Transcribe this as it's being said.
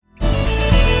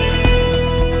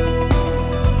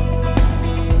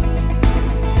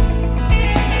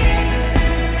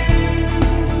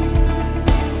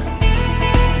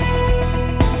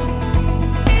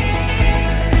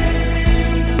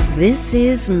This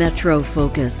is Metro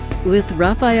Focus with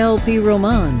Raphael P.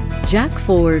 Roman, Jack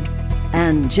Ford,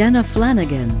 and Jenna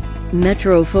Flanagan.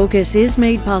 Metro Focus is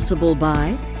made possible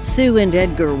by Sue and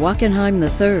Edgar Wackenheim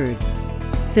III,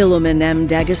 Philemon M.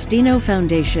 D'Agostino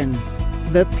Foundation,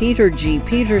 the Peter G.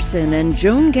 Peterson and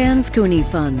Joan Gans Cooney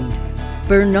Fund,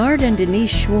 Bernard and Denise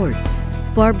Schwartz,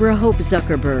 Barbara Hope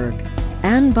Zuckerberg,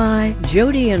 and by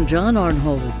Jody and John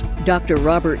Arnhold, Dr.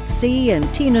 Robert C. and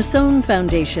Tina Sohn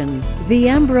Foundation, the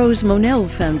Ambrose Monell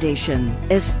Foundation,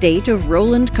 Estate of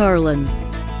Roland Carlin.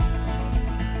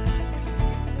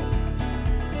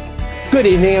 Good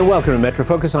evening and welcome to Metro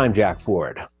Focus. I'm Jack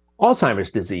Ford. Alzheimer's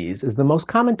disease is the most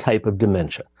common type of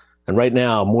dementia. And right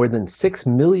now, more than 6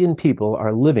 million people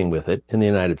are living with it in the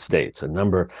United States, a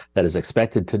number that is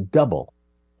expected to double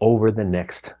over the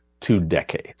next 2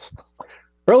 decades.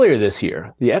 Earlier this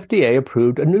year, the FDA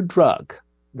approved a new drug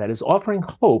that is offering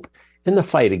hope in the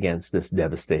fight against this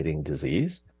devastating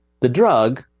disease. The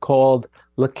drug, called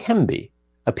Leqembi,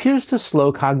 appears to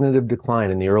slow cognitive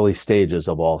decline in the early stages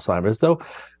of Alzheimer's, though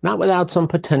not without some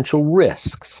potential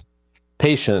risks.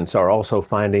 Patients are also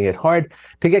finding it hard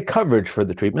to get coverage for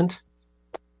the treatment.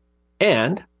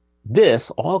 And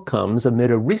this all comes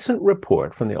amid a recent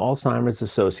report from the Alzheimer's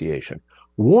Association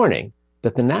warning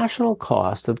that the national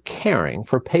cost of caring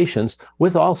for patients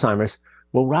with Alzheimer's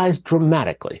will rise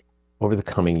dramatically over the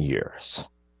coming years.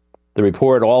 The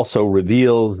report also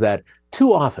reveals that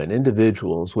too often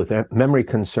individuals with memory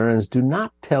concerns do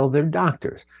not tell their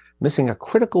doctors, missing a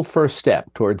critical first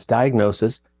step towards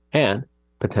diagnosis and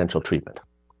potential treatment.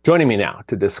 Joining me now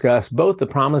to discuss both the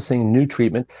promising new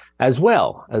treatment as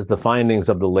well as the findings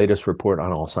of the latest report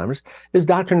on Alzheimer's is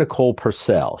Dr. Nicole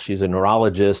Purcell. She's a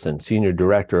neurologist and senior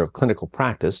director of clinical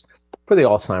practice for the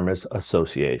Alzheimer's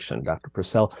Association. Dr.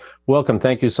 Purcell, welcome.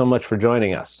 Thank you so much for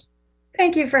joining us.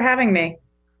 Thank you for having me.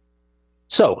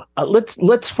 So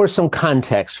let's for some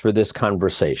context for this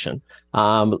conversation,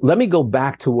 let me go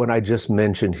back to what I just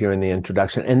mentioned here in the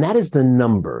introduction, and that is the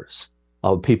numbers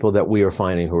of people that we are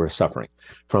finding who are suffering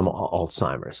from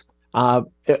Alzheimer's.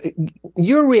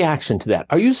 Your reaction to that,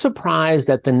 are you surprised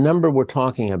at the number we're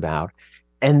talking about?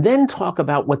 And then talk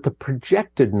about what the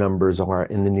projected numbers are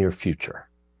in the near future.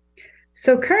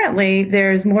 So currently,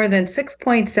 there's more than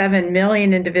 6.7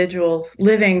 million individuals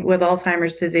living with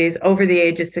Alzheimer's disease over the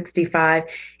age of 65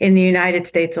 in the United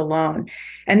States alone.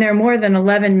 And there are more than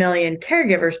 11 million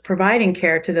caregivers providing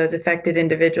care to those affected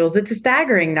individuals. It's a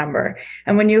staggering number.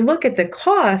 And when you look at the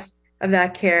cost of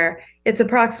that care, it's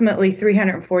approximately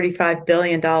 $345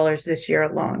 billion this year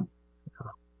alone.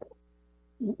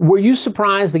 Were you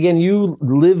surprised? Again, you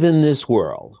live in this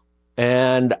world.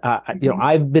 And,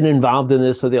 I've been involved in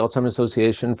this with the Alzheimer's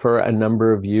Association for a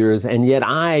number of years, and yet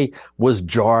I was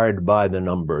jarred by the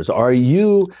numbers. Are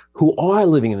you, who are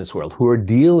living in this world, who are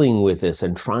dealing with this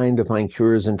and trying to find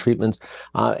cures and treatments,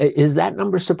 is that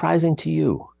number surprising to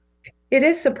you? It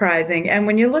is surprising. And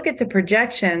when you look at the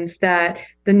projections that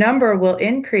the number will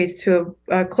increase to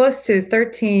close to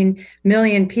 13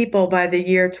 million people by the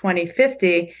year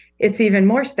 2050, it's even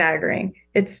more staggering.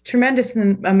 It's a tremendous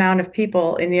amount of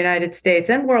people in the United States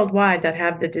and worldwide that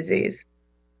have the disease.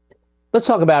 Let's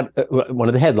talk about one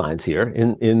of the headlines here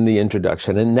in the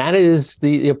introduction, and that is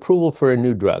the approval for a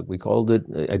new drug.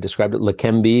 I described it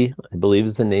Leqembi, I believe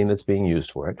is the name that's being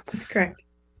used for it. That's correct.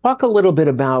 Talk a little bit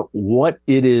about what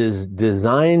it is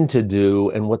designed to do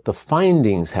and what the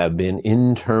findings have been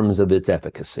in terms of its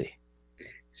efficacy.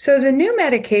 So the new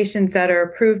medications that are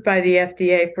approved by the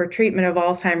FDA for treatment of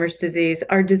Alzheimer's disease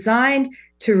are designed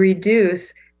to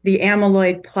reduce the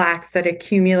amyloid plaques that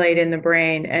accumulate in the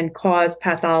brain and cause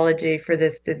pathology for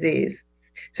this disease.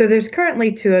 So there's currently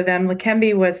 2 of them.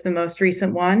 Leqembi was the most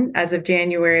recent one as of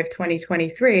January of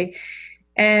 2023.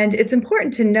 And it's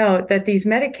important to note that these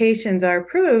medications are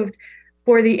approved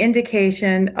for the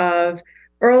indication of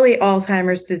early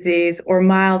Alzheimer's disease or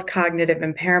mild cognitive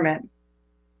impairment.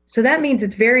 So that means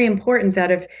it's very important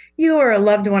that if you or a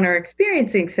loved one are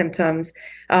experiencing symptoms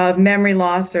of memory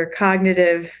loss or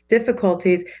cognitive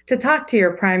difficulties, to talk to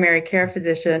your primary care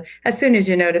physician as soon as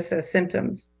you notice those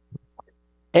symptoms.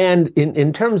 And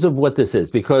in terms of what this is,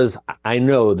 because I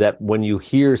know that when you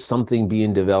hear something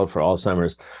being developed for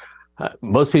Alzheimer's,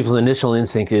 most people's initial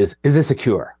instinct is this a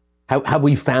cure? Have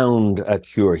we found a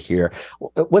cure here?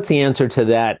 What's the answer to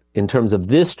that in terms of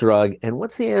this drug? And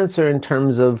what's the answer in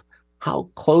terms of how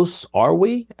close are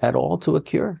we at all to a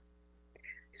cure?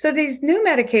 So these new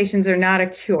medications are not a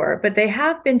cure, but they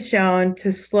have been shown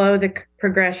to slow the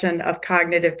progression of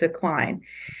cognitive decline.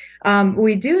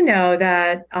 We do know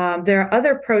that there are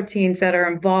other proteins that are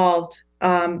involved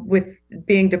with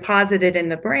being deposited in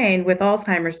the brain with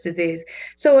Alzheimer's disease.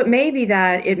 So it may be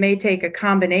that it may take a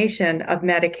combination of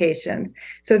medications.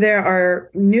 So there are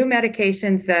new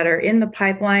medications that are in the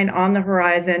pipeline on the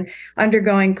horizon,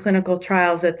 undergoing clinical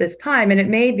trials at this time. And it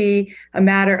may be a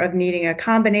matter of needing a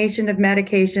combination of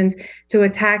medications to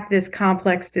attack this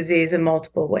complex disease in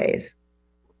multiple ways.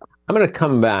 I'm going to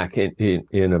come back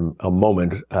in a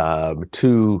moment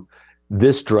to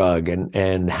this drug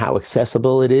and how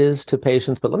accessible it is to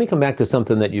patients. But let me come back to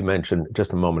something that you mentioned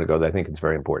just a moment ago that I think is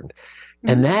very important. Mm-hmm.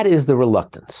 And that is the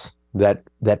reluctance that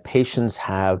patients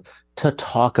have to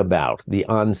talk about the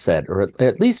onset, or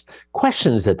at least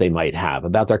questions that they might have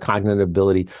about their cognitive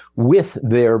ability with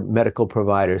their medical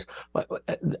providers.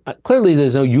 Clearly,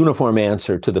 there's no uniform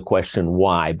answer to the question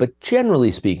why, but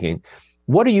generally speaking,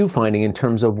 what are you finding in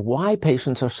terms of why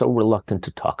patients are so reluctant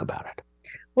to talk about it?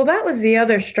 Well, that was the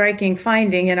other striking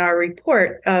finding in our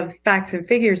report of facts and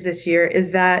figures this year,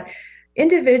 is that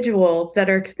individuals that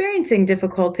are experiencing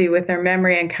difficulty with their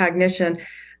memory and cognition,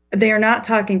 they are not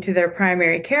talking to their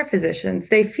primary care physicians.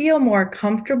 They feel more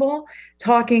comfortable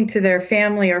talking to their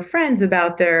family or friends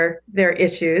about their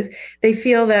issues. They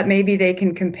feel that maybe they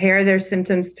can compare their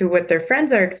symptoms to what their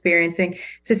friends are experiencing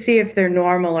to see if they're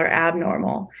normal or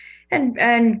abnormal.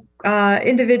 And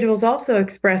individuals also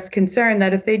expressed concern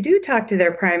that if they do talk to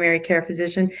their primary care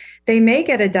physician, they may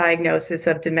get a diagnosis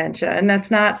of dementia, and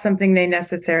that's not something they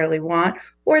necessarily want.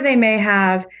 Or they may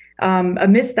have a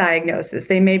misdiagnosis.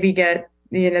 They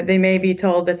may be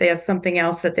told that they have something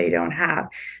else that they don't have.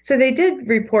 So they did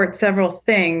report several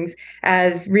things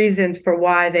as reasons for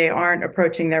why they aren't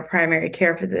approaching their primary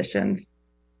care physicians.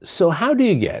 So how do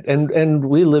you get, and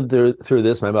we lived through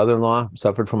this. My mother-in-law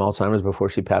suffered from Alzheimer's before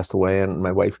she passed away, and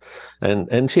my wife,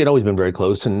 and she had always been very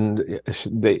close, and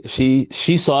she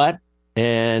saw it,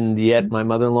 and yet my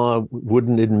mother-in-law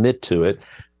wouldn't admit to it.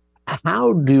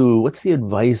 What's the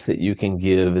advice that you can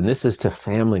give, and this is to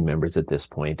family members at this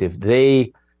point, if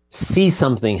they see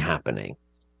something happening,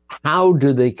 how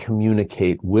do they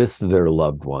communicate with their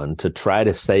loved one to try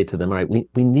to say to them, all right,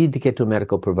 we need to get to a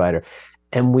medical provider,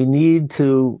 and we need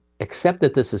to accept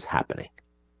that this is happening?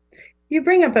 You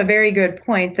bring up a very good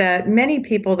point that many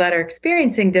people that are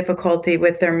experiencing difficulty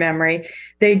with their memory,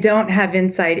 they don't have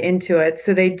insight into it,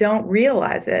 so they don't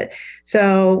realize it.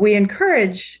 So we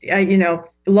encourage,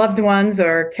 loved ones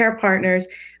or care partners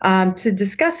to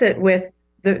discuss it with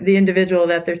the individual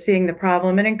that they're seeing the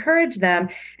problem, and encourage them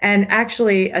and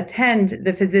actually attend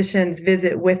the physician's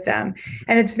visit with them.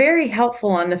 And it's very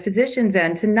helpful on the physician's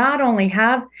end to not only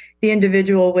have the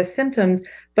individual with symptoms,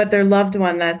 but their loved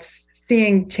one that's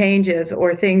seeing changes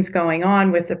or things going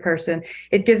on with the person.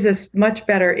 It gives us much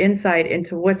better insight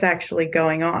into what's actually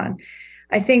going on.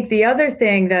 I think the other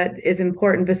thing that is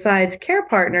important, besides care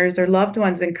partners or loved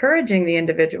ones encouraging the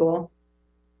individual,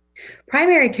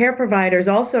 primary care providers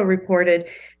also reported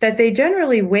that they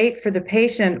generally wait for the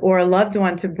patient or a loved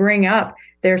one to bring up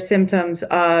their symptoms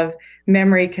of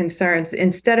memory concerns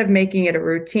instead of making it a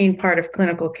routine part of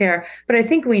clinical care. But I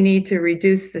think we need to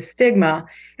reduce the stigma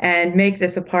and make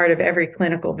this a part of every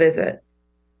clinical visit.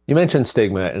 You mentioned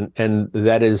stigma, and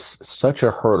that is such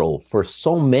a hurdle for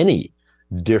so many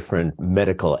different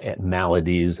medical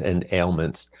maladies and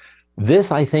ailments.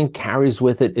 This, I think, carries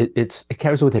with it, it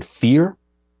carries with it fear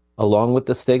along with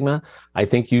the stigma. I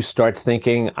think you start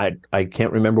thinking, I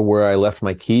can't remember where I left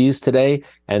my keys today,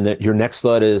 and that your next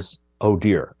thought is, oh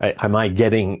dear, am I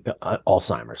getting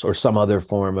Alzheimer's or some other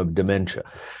form of dementia?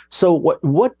 So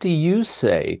what do you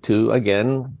say to,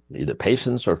 again, either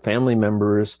patients or family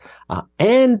members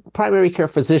and primary care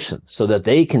physicians so that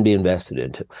they can be invested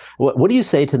into? What do you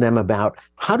say to them about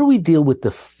how do we deal with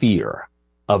the fear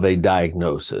of a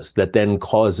diagnosis that then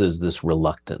causes this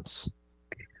reluctance?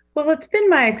 Well, it's been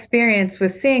my experience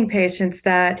with seeing patients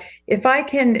that if I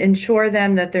can ensure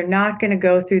them that they're not going to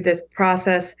go through this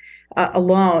process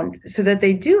alone, so that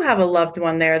they do have a loved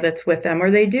one there that's with them, or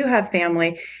they do have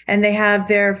family and they have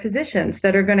their physicians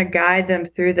that are going to guide them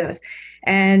through this,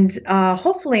 and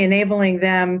hopefully enabling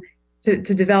them to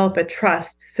develop a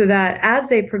trust so that as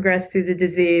they progress through the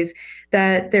disease,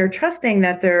 that they're trusting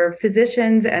that their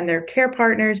physicians and their care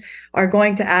partners are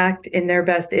going to act in their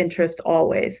best interest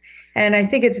always. And I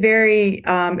think it's very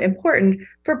important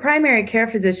for primary care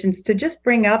physicians to just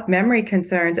bring up memory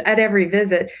concerns at every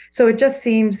visit. So it just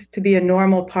seems to be a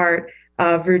normal part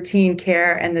of routine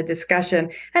care and the discussion,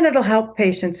 and it'll help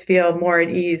patients feel more at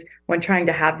ease when trying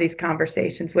to have these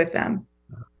conversations with them.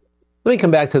 Let me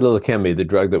come back to the Leqembi, the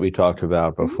drug that we talked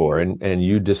about before, and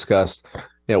you discussed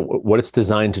what it's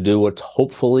designed to do, what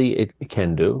hopefully it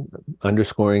can do,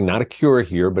 underscoring not a cure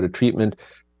here, but a treatment,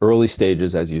 early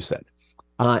stages, as you said.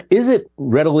 Is it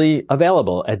readily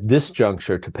available at this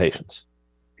juncture to patients?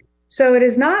 So it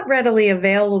is not readily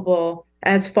available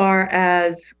as far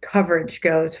as coverage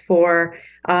goes for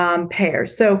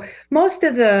payers. So most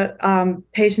of the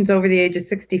patients over the age of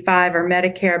 65 are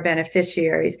Medicare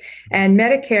beneficiaries, and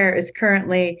Medicare is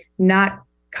currently not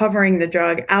covering the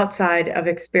drug outside of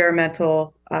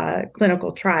experimental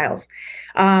clinical trials.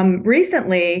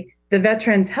 Recently, the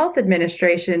Veterans Health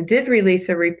Administration did release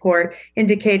a report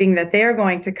indicating that they are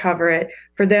going to cover it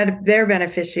for their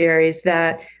beneficiaries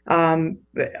that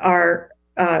are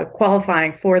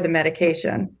qualifying for the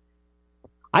medication.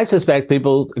 I suspect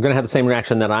people are going to have the same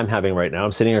reaction that I'm having right now.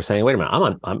 I'm sitting here saying, wait a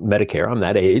minute, I'm Medicare, I'm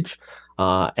that age.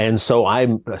 And so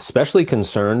I'm especially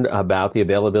concerned about the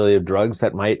availability of drugs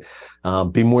that might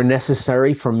be more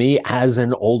necessary for me as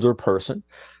an older person.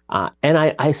 And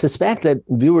I suspect that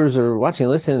viewers are watching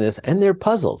and listening to this, and they're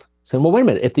puzzled, saying, well, wait a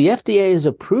minute, if the FDA has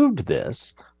approved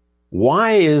this,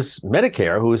 why is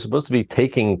Medicare, who is supposed to be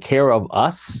taking care of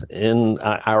us in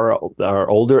our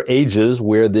older ages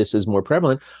where this is more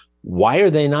prevalent, why are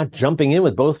they not jumping in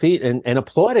with both feet and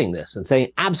applauding this and saying,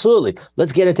 absolutely,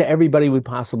 let's get it to everybody we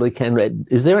possibly can?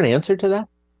 Is there an answer to that?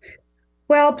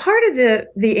 Well, part of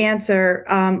the answer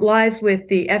lies with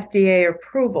the FDA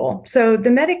approval. So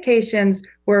the medications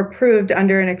were approved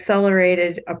under an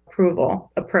accelerated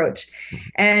approval approach.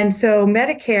 And so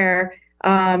Medicare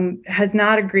has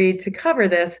not agreed to cover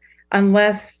this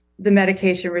unless the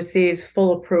medication receives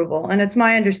full approval. And it's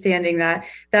my understanding that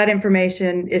that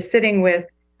information is sitting with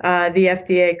the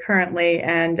FDA currently,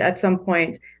 and at some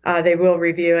point they will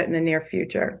review it in the near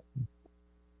future.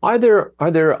 Are there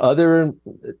other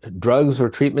drugs or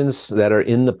treatments that are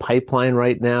in the pipeline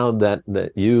right now that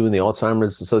you and the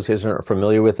Alzheimer's Association are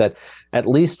familiar with that at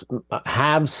least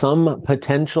have some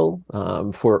potential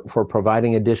for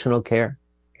providing additional care?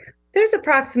 There's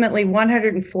approximately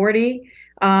 140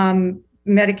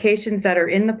 medications that are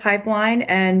in the pipeline,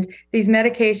 and these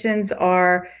medications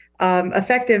are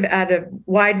effective at a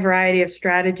wide variety of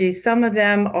strategies. Some of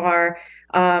them are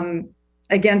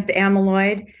against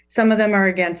amyloid. Some of them are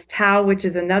against tau, which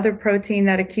is another protein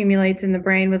that accumulates in the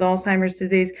brain with Alzheimer's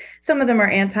disease. Some of them are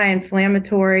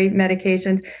anti-inflammatory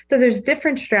medications. So there's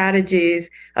different strategies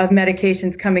of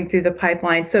medications coming through the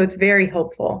pipeline. So it's very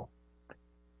hopeful.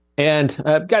 And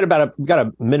I've got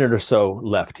a minute or so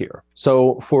left here.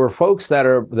 So for folks that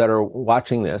are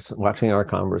watching our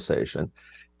conversation,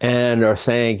 and are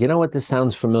saying, you know what, this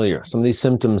sounds familiar. Some of these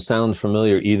symptoms sound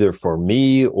familiar either for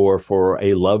me or for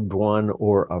a loved one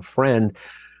or a friend.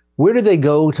 Where do they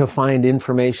go to find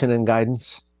information and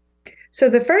guidance? So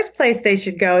the first place they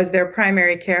should go is their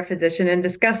primary care physician and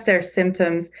discuss their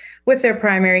symptoms with their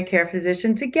primary care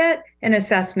physician to get an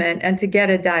assessment and to get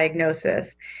a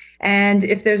diagnosis. And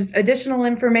if there's additional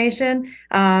information,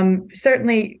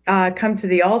 certainly come to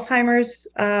the Alzheimer's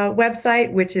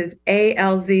website, which is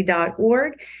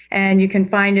alz.org, and you can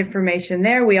find information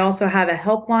there. We also have a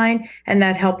helpline, and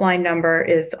that helpline number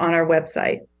is on our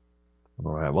website.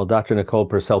 All right. Well, Dr. Nicole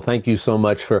Purcell, thank you so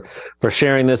much for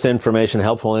sharing this information,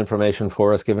 helpful information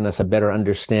for us, giving us a better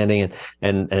understanding.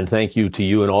 And thank you to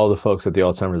you and all the folks at the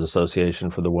Alzheimer's Association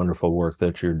for the wonderful work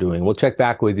that you're doing. We'll check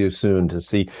back with you soon to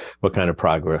see what kind of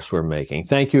progress we're making.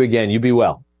 Thank you again. You be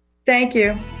well. Thank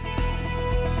you.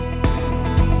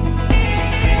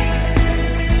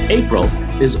 April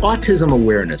is Autism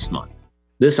Awareness Month.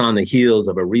 This on the heels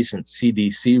of a recent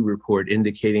CDC report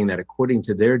indicating that according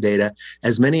to their data,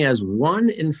 as many as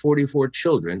 1 in 44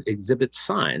 children exhibit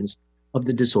signs of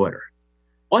the disorder.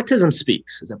 Autism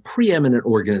Speaks is a preeminent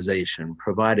organization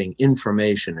providing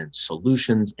information and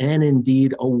solutions and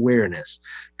indeed awareness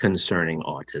concerning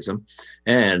autism.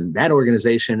 And that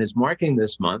organization is marking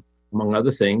this month, among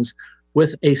other things,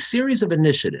 with a series of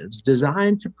initiatives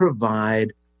designed to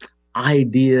provide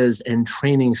ideas and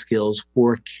training skills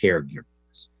for caregivers.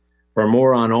 For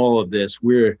more on all of this,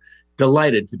 we're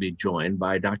delighted to be joined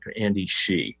by Dr. Andy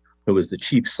Shih, who is the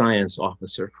Chief Science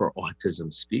Officer for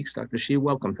Autism Speaks. Dr. Shih,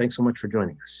 welcome. Thanks so much for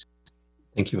joining us.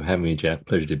 Thank you for having me, Jack.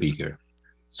 Pleasure to be here.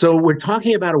 So we're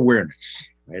talking about awareness,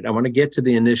 right? I want to get to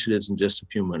the initiatives in just a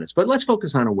few minutes, but let's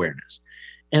focus on awareness.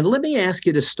 And let me ask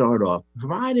you to start off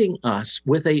providing us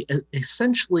with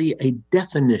essentially a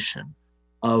definition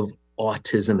of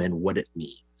autism and what it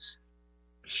means.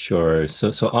 Sure.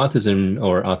 So autism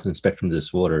or autism spectrum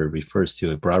disorder refers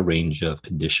to a broad range of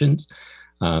conditions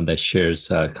that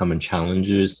shares common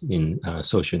challenges in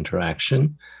social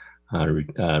interaction,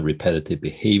 repetitive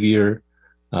behavior,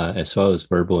 as well as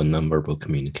verbal and nonverbal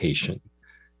communication.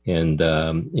 And,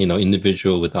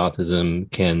 individual with autism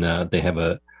they have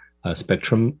a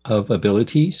spectrum of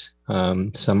abilities.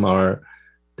 Some are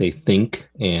they think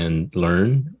and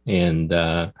learn and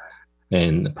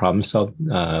problem solve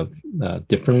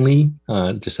differently,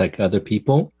 just like other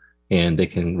people. And they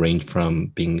can range from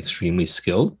being extremely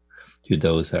skilled to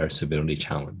those that are severely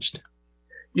challenged.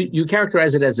 You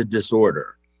characterize it as a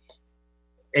disorder.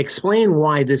 Explain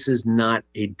why this is not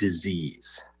a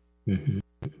disease. Mm-hmm.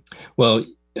 Well,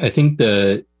 I think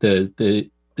it's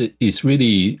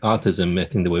really autism. I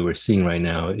think the way we're seeing right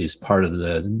now is part of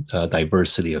the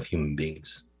diversity of human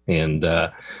beings. And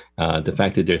the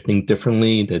fact that they think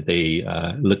differently, that they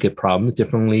look at problems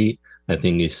differently, I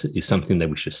think is something that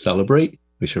we should celebrate,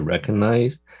 we should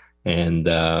recognize. And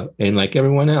like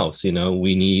everyone else,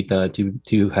 we need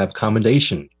to have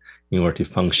accommodation in order to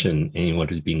function and in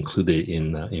order to be included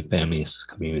in families'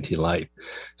 community life.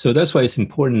 So that's why it's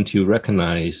important to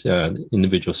recognize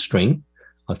individual strength.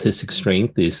 Autistic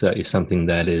strength is something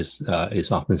that is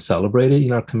often celebrated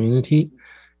in our community.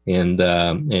 And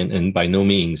by no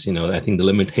means, I think the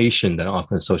limitation that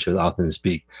often associated with Autism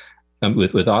Speaks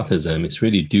with autism is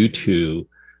really due to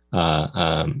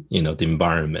the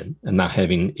environment and not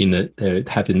having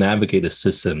have to navigate a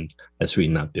system that's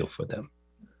really not built for them.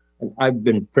 I've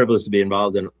been privileged to be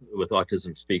involved with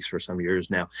Autism Speaks for some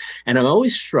years now, and I'm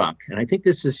always struck, and I think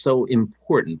this is so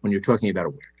important when you're talking about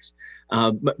awareness,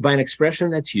 by an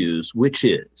expression that's used, which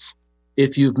is,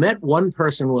 if you've met one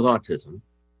person with autism,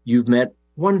 you've met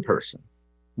one person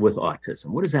with autism.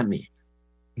 What does that mean?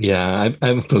 Yeah,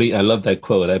 I love that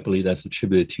quote. I believe that's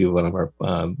attributed to one of our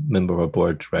member of our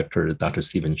board director, Dr.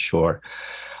 Stephen Shore.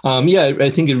 Yeah,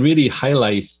 I think it really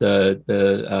highlights the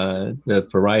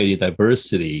variety,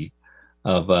 diversity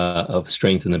of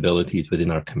strengths and abilities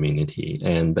within our community.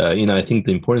 And I think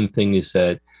the important thing is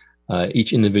that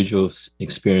each individual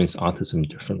experiences autism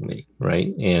differently,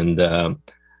 right? And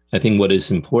I think what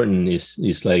is important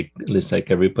is like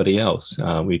everybody else.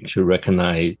 We should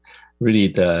recognize really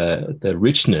the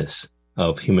richness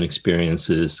of human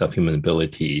experiences, of human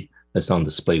ability that's on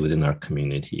display within our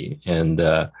community, and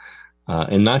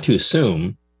not to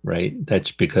assume, right,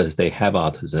 that's because they have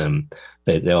autism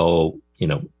that they'll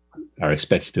are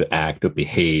expected to act or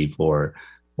behave or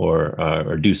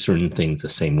do certain things the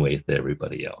same way as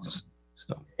everybody else.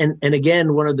 So and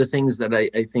again, one of the things that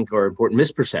I think are important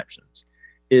misperceptions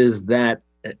is that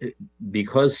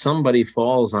because somebody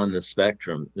falls on the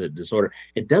spectrum, the disorder,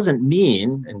 it doesn't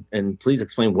mean, and please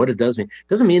explain what it does mean, it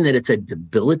doesn't mean that it's a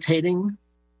debilitating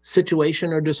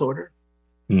situation or disorder?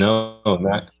 No,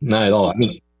 not at all.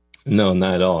 No,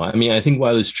 not at all. I think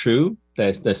while it's true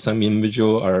that some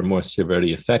individuals are more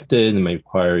severely affected and may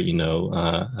require,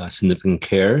 significant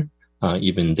care,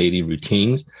 even daily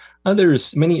routines,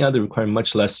 many others require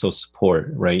much less so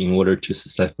support, right, in order to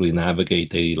successfully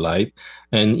navigate daily life.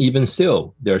 And even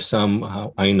still, there are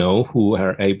some I know who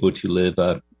are able to live,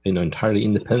 entirely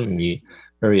independently,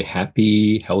 very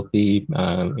happy, healthy,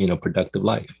 productive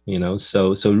life.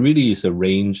 So really, it's a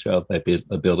range of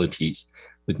abilities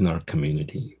within our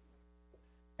community.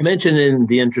 I mentioned in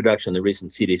the introduction the recent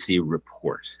CDC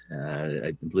report.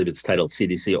 I believe it's titled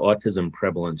CDC Autism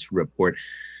Prevalence Report.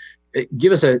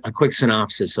 Give us a quick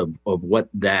synopsis of what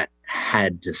that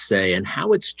had to say and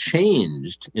how it's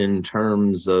changed in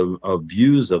terms of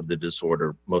views of the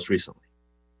disorder most recently.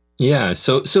 Yeah,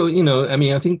 so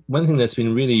I think one thing that's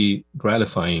been really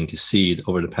gratifying to see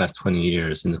over the past 20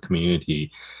 years in the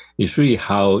community is really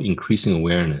how increasing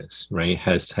awareness, right,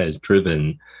 has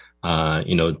driven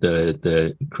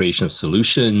the creation of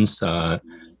solutions,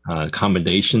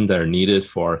 accommodation that are needed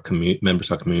for our members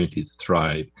of our community to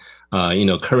thrive.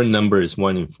 Current number is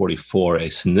 1 in 44. A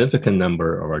significant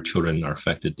number of our children are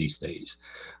affected these days.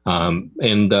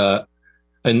 And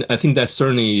I think that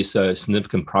certainly is a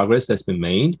significant progress that's been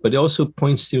made, but it also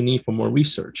points to a need for more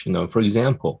research. For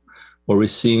example, what we're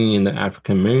seeing in the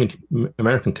African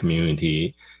American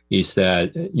community is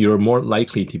that you're more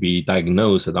likely to be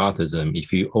diagnosed with autism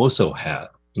if you also have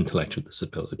intellectual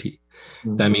disability.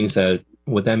 Mm-hmm. That means that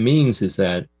what that means is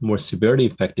that more severely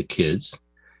affected kids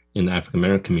in the African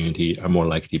American community are more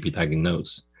likely to be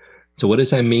diagnosed. So what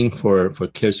does that mean for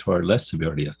kids who are less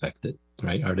severely affected,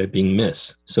 right? Are they being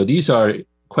missed? So these are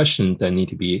questions that need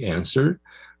to be answered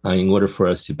in order for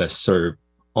us to best serve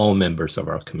all members of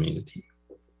our community.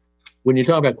 When you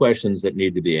talk about questions that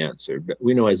need to be answered,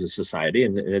 we know as a society,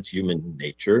 and it's human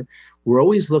nature, we're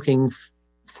always looking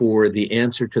for the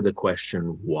answer to the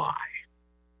question, why?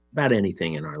 About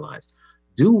anything in our lives.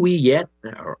 Do we yet,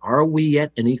 or are we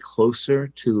yet any closer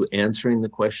to answering the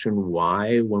question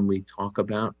why when we talk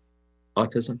about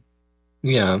autism?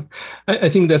 Yeah, I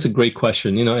think that's a great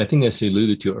question. I think as you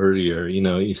alluded to earlier,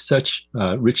 it's such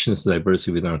richness and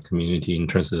diversity within our community in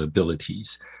terms of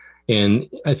abilities. And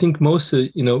I think most of,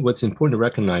 what's important to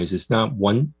recognize is not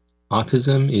one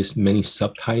autism, is many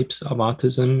subtypes of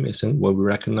autism is what we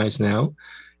recognize now.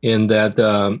 And that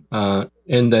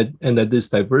this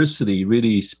diversity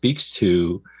really speaks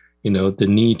to, the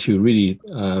need to really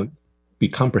be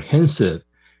comprehensive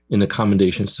in the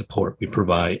accommodation support we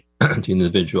provide to the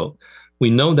individual. We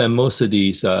know that most of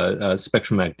these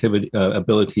spectrum activity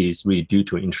abilities really due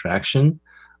to interaction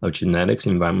of genetics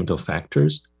and environmental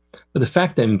factors. But the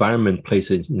fact that environment plays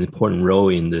an important role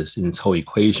in this whole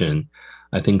equation,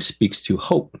 I think speaks to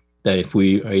hope that if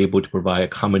we are able to provide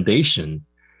accommodation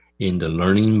in the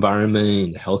learning environment,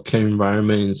 in the healthcare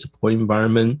environment, in the support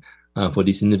environment for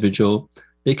these individuals,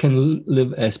 they can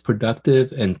live as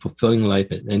productive and fulfilling life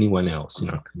as anyone else in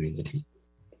our community.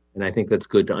 And I think that's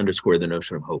good to underscore the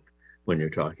notion of hope when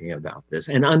you're talking about this,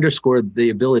 and underscore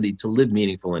the ability to live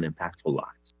meaningful and impactful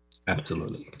lives.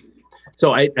 Absolutely.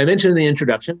 So I mentioned in the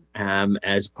introduction,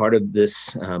 as part of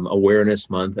this awareness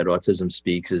month that Autism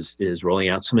Speaks is rolling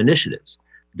out some initiatives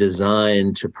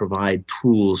designed to provide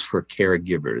tools for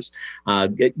caregivers.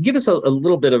 Give us a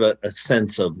little bit of a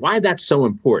sense of why that's so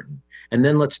important. And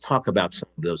then let's talk about some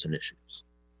of those initiatives.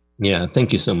 Yeah,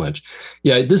 thank you so much.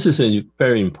 Yeah, this is a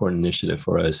very important initiative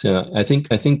for us. I think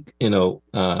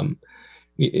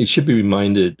it should be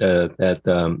reminded that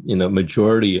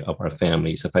majority of our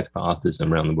families affected by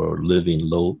autism around the world live in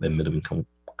low and middle income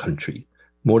country.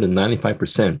 More than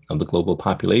 95% of the global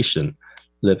population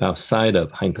live outside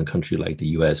of high income countries like the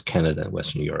US, Canada, and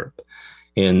Western Europe.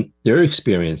 And their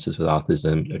experiences with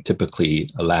autism are typically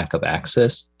a lack of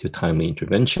access to timely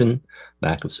intervention,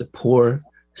 lack of support,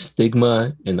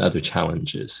 stigma, and other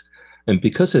challenges. And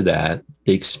because of that,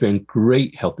 they experience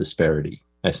great health disparity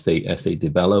as they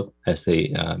develop, as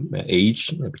they age,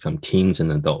 and become teens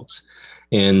and adults.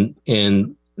 And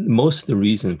most of the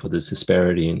reason for this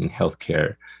disparity in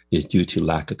healthcare is due to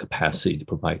lack of capacity to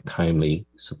provide timely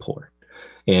support.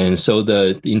 And so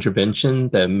the intervention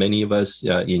that many of us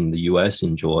in the US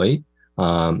enjoy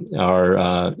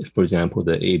are, for example,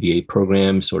 the ABA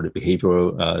programs or the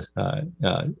behavioral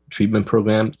treatment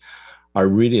programs are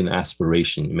really an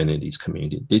aspiration in many of these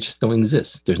communities. They just don't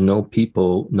exist. There's no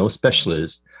people, no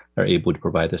specialists are able to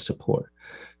provide the support.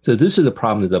 So this is a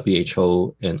problem that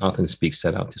WHO and Autism Speaks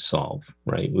set out to solve,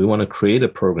 right? We want to create a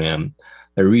program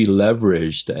that really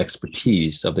leverage the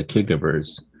expertise of the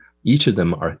caregivers. Each of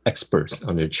them are experts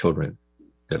on their children,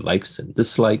 their likes and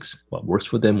dislikes, what works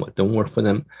for them, what don't work for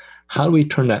them. How do we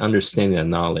turn that understanding and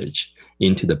knowledge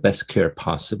into the best care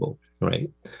possible, right?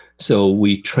 So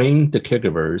we train the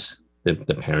caregivers, the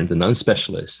parent, the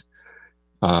non-specialists,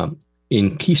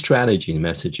 in key strategy and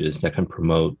messages that can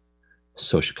promote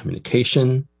social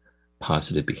communication,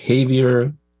 positive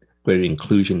behavior, greater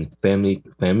inclusion in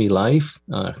family life,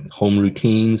 home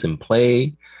routines and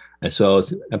play, as well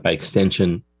as by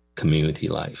extension, community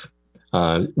life.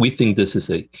 We think this is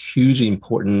a hugely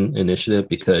important initiative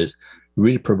because we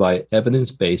really provide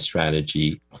evidence-based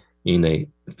strategy in a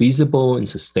feasible and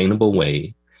sustainable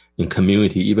way in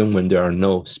community, even when there are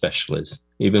no specialists,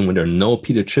 even when there are no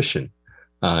pediatrician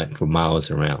for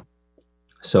miles around.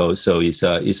 So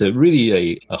it's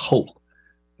really a hope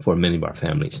for many of our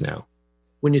families now.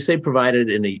 When you say provided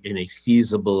in a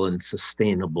feasible and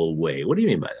sustainable way, what do you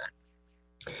mean by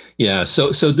that? Yeah, so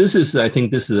I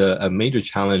think this is a major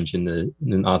challenge in the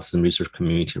autism research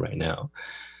community right now.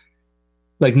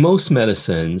 Like most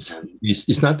medicines,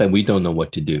 it's not that we don't know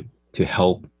what to do to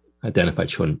help identify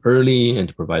children early and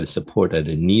to provide the support that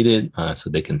is needed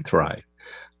so they can thrive.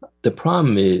 The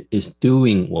problem is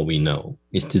doing what we know,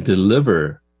 is to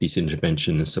deliver these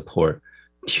interventions and support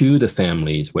to the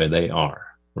families where they are,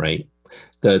 right?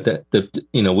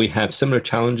 We have similar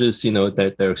challenges,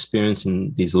 that they're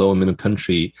experiencing these low and middle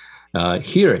country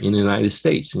here in the United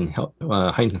States, in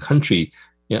high income country,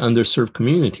 in underserved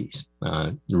communities,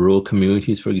 rural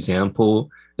communities, for example,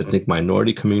 ethnic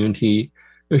minority community.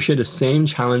 They share the same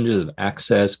challenges of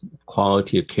access,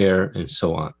 quality of care, and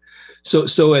so on.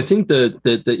 So I think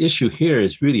the issue here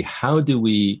is really how do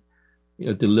we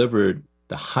deliver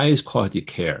the highest quality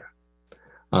care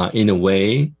in a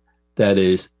way that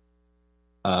is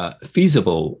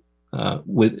feasible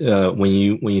when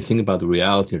you think about the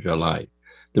reality of their life.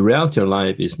 The reality of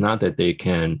life is not that they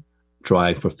can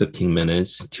drive for 15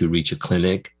 minutes to reach a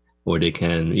clinic, or they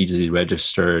can easily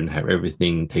register and have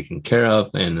everything taken care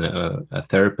of, and a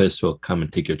therapist will come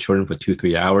and take your children for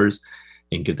 2-3 hours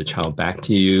and give the child back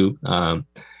to you.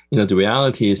 The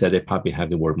reality is that they probably have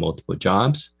to work multiple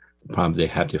jobs. Probably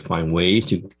they have to find ways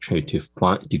to try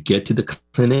to get to the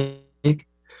clinic,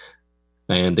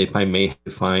 and they may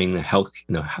find health,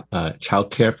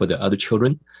 child care for the other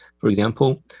children, for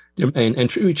example.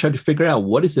 and we try to figure out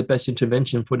what is the best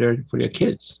intervention for their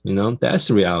kids. That's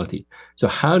the reality. So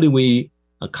how do we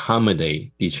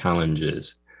accommodate these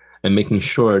challenges and making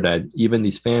sure that even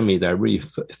these families that really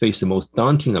face the most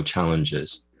daunting of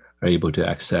challenges are able to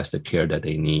access the care that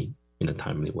they need in a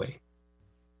timely way?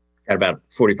 Got about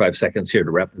 45 seconds here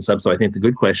to wrap this up. So I think the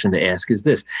good question to ask is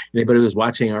this. Anybody who's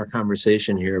watching our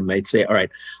conversation here might say, all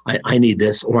right, I need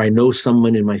this, or I know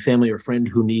someone in my family or friend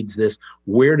who needs this.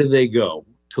 Where do they go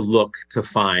to look to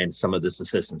find some of this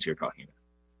assistance you're talking about?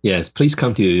 Yes, please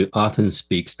come to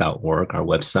autismspeaks.org, our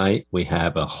website. We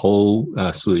have a whole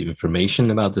slew of information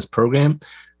about this program.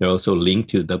 There's also a link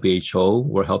to WHO,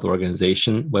 World Health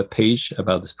Organization webpage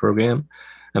about this program.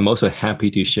 I'm also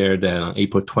happy to share that on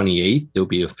April 28th, there will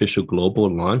be an official global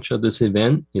launch of this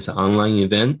event. It's an online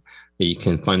event that you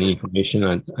can find information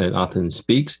on at Autism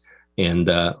Speaks. And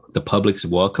the public's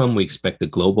welcome. We expect a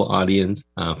global audience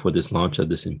for this launch of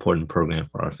this important program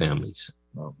for our families.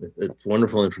 Well, it's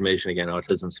wonderful information. Again,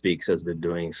 Autism Speaks has been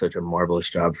doing such a marvelous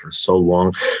job for so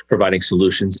long, providing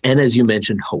solutions. And as you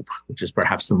mentioned, hope, which is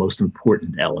perhaps the most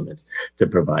important element to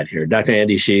provide here. Dr.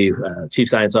 Andy Shih, Chief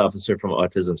Science Officer from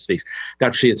Autism Speaks.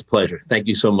 Dr. Shih, it's a pleasure. Thank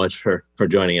you so much for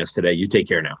joining us today. You take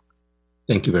care now.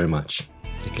 Thank you very much.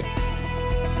 Take care.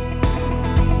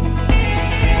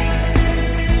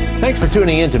 Thanks for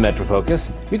tuning in to MetroFocus.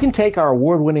 You can take our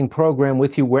award-winning program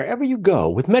with you wherever you go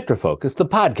with MetroFocus, the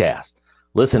podcast.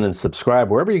 Listen and subscribe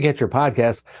wherever you get your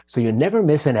podcasts so you never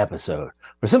miss an episode.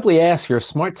 Or simply ask your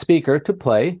smart speaker to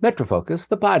play MetroFocus,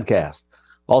 the podcast.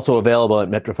 Also available at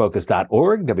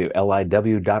metrofocus.org,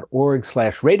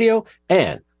 WLIW.org/radio,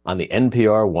 and on the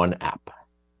NPR One app.